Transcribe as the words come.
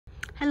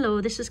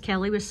Hello, this is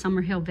Kelly with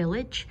Summerhill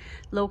Village,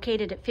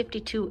 located at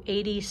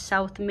 5280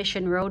 South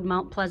Mission Road,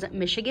 Mount Pleasant,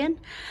 Michigan.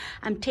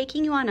 I'm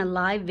taking you on a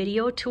live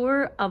video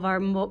tour of our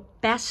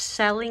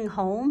best-selling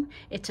home.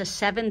 It's a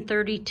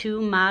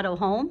 732 model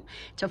home.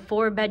 It's a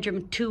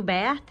 4-bedroom,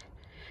 2-bath,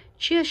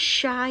 just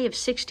shy of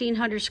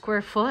 1,600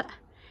 square foot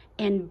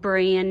and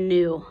brand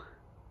new.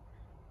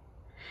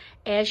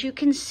 As you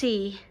can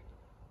see,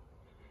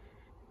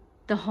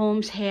 the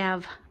homes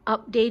have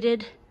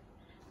updated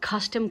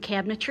custom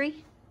cabinetry,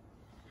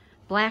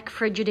 black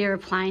Frigidaire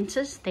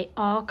appliances. They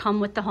all come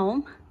with the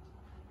home.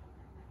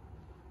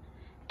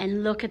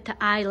 And look at the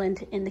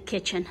island in the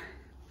kitchen.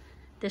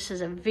 This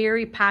is a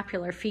very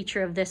popular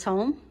feature of this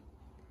home.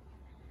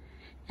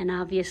 And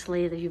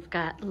obviously you've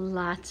got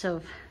lots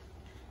of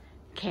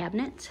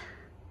cabinets.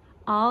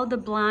 All the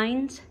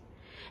blinds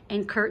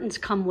and curtains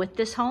come with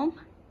this home.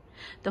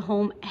 The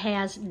home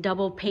has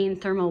double pane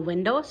thermal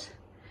windows.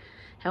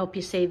 Help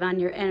you save on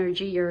your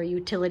energy, your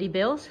utility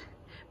bills.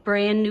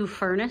 Brand new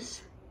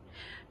furnace.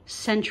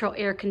 Central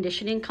air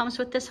conditioning comes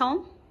with this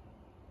home.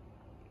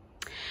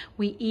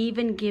 We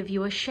even give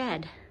you a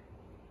shed.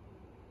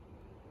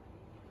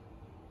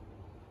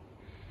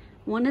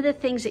 One of the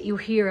things that you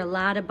hear a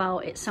lot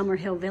about at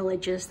Summerhill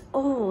Village is,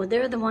 oh,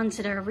 they're the ones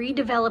that are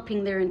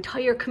redeveloping their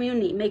entire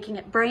community, making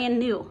it brand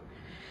new.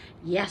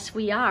 Yes,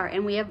 we are,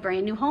 and we have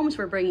brand new homes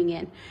we're bringing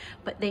in.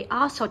 But they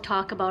also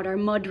talk about our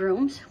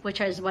mudrooms, which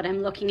is what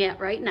I'm looking at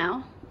right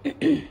now.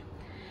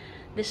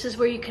 This is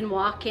where you can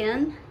walk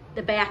in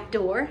the back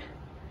door,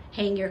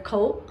 hang your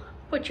coat,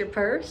 put your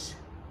purse,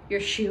 your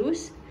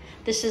shoes.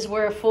 This is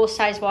where a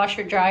full-size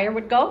washer dryer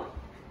would go.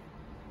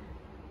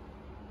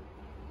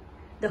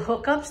 The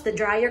hookups, the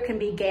dryer can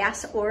be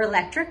gas or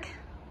electric.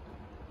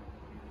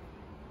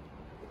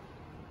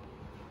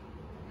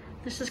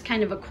 This is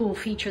kind of a cool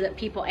feature that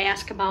people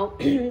ask about.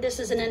 This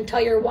is an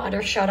entire water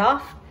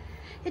shutoff.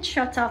 It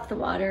shuts off the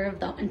water of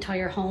the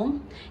entire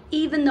home.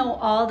 Even though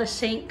all the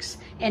sinks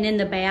and in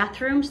the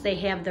bathrooms, they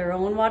have their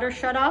own water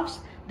shutoffs,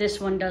 this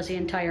one does the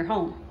entire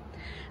home.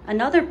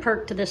 Another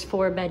perk to this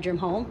 4-bedroom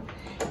home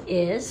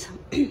is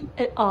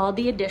all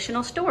the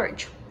additional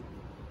storage.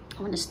 I'm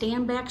going to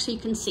stand back so you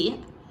can see it.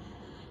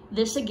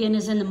 This again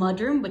is in the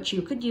mudroom, but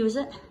you could use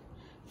it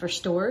for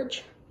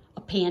storage,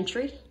 a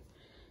pantry,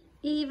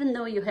 even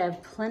though you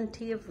have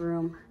plenty of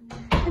room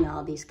in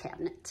all these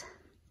cabinets.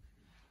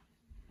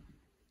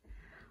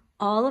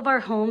 All of our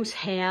homes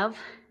have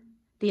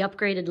the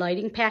upgraded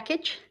lighting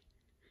package.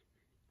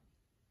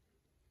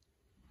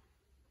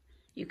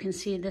 You can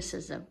see this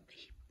is a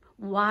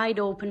wide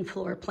open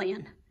floor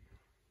plan.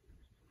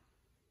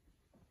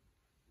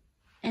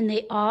 And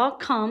they all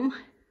come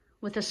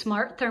with a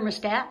smart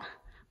thermostat,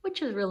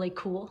 which is really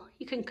cool.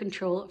 You can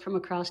control it from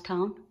across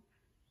town.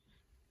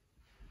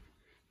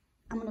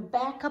 I'm going to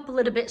back up a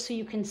little bit so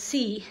you can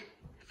see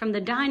from the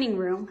dining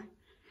room,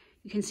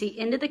 you can see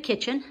into the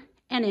kitchen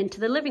and into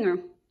the living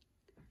room.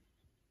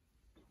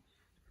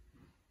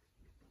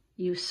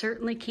 You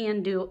certainly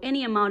can do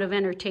any amount of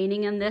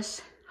entertaining in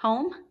this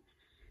home.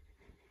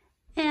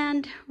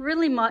 And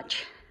really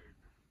much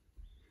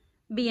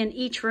be in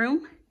each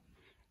room,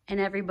 and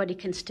everybody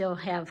can still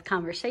have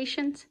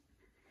conversations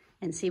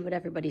and see what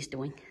everybody's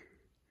doing.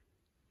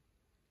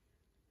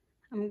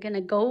 I'm going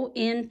to go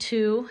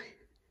into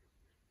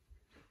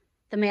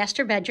the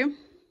master bedroom.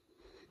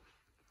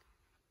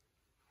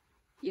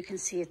 You can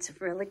see it's a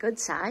really good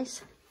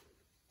size.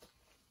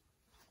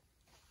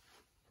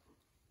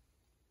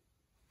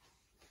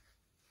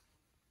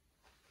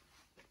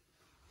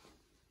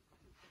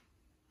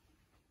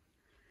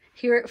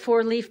 Here at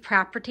 4 Leaf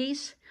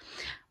Properties,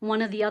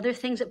 one of the other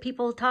things that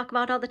people talk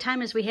about all the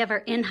time is we have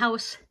our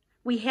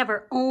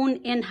own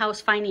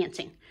in-house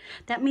financing.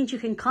 That means you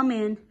can come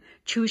in,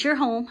 choose your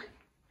home,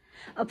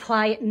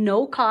 apply at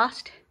no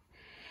cost,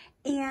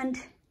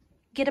 and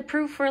get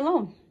approved for a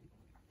loan.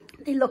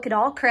 They look at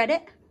all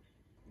credit.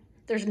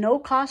 There's no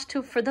cost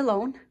for the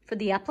loan, for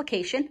the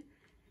application.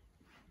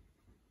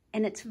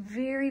 And it's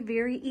very,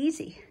 very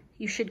easy.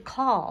 You should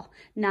call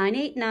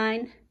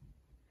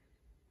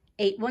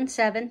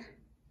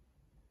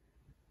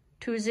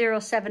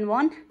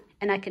 989-817-2071,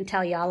 and I can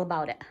tell you all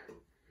about it.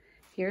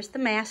 Here's the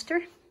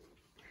master.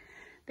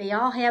 They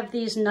all have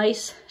these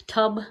nice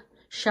tub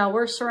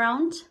shower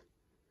surrounds,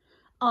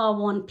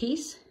 all one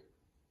piece.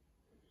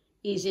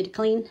 Easy to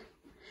clean,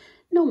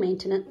 no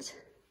maintenance.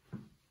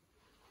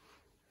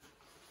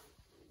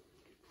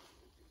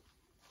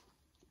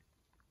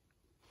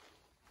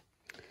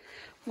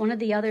 One of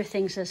the other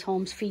things this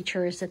home's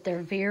feature is that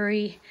they're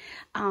very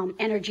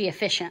energy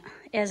efficient.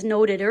 As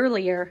noted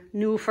earlier,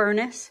 new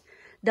furnace,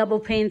 double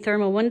pane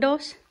thermal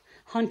windows,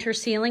 Hunter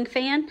ceiling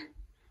fan,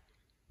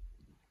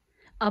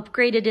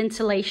 upgraded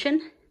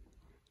insulation.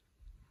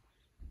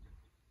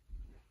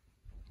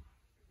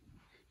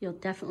 You'll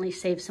definitely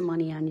save some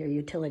money on your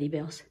utility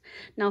bills.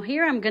 Now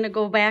here I'm going to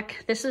go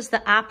back. This is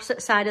the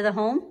opposite side of the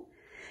home,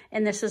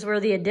 and this is where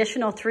the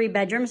additional 3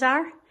 bedrooms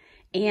are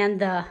and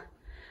the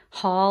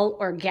hall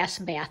or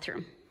guest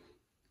bathroom.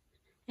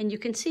 And you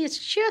can see it's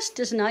just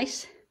as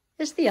nice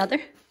as the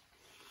other.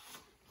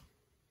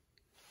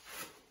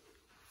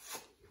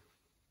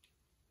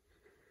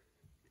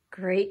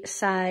 Great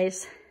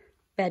size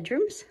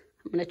bedrooms.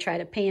 I'm going to try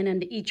to pan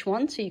into each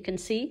one so you can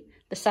see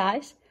the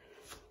size.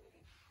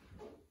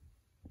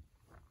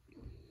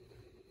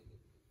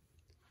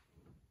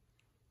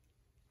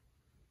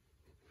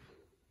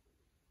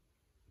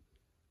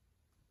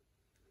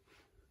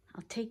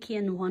 I'll take you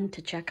in one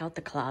to check out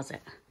the closet.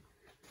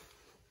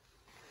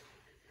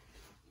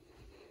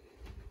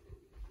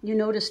 You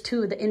notice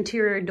too, the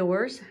interior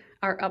doors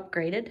are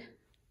upgraded.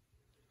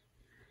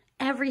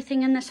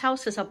 Everything in this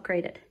house is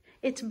upgraded.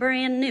 It's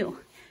brand new,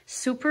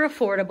 super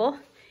affordable,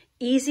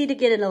 easy to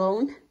get a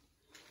loan.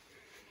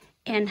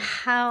 And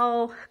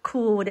how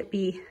cool would it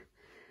be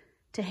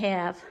to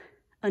have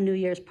a New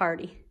Year's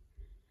party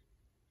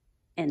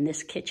in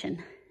this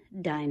kitchen,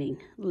 dining,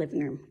 living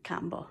room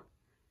combo?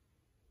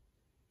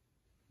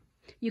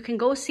 You can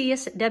go see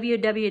us at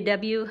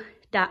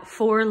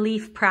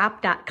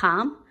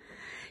www.fourleafprop.com.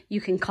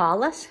 You can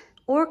call us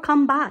or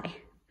come by.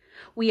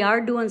 We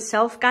are doing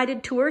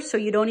self-guided tours, so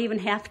you don't even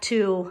have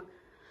to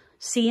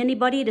see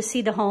anybody to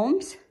see the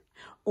homes.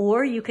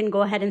 Or you can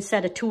go ahead and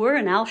set a tour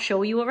and I'll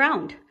show you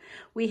around.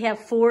 We have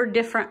 4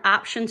 different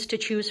options to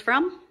choose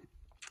from.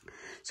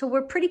 So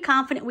we're pretty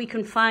confident we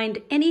can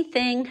find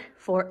anything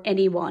for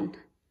anyone.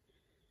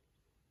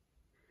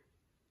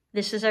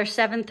 This is our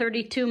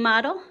 732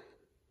 model.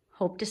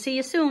 Hope to see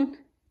you soon.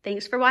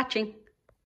 Thanks for watching.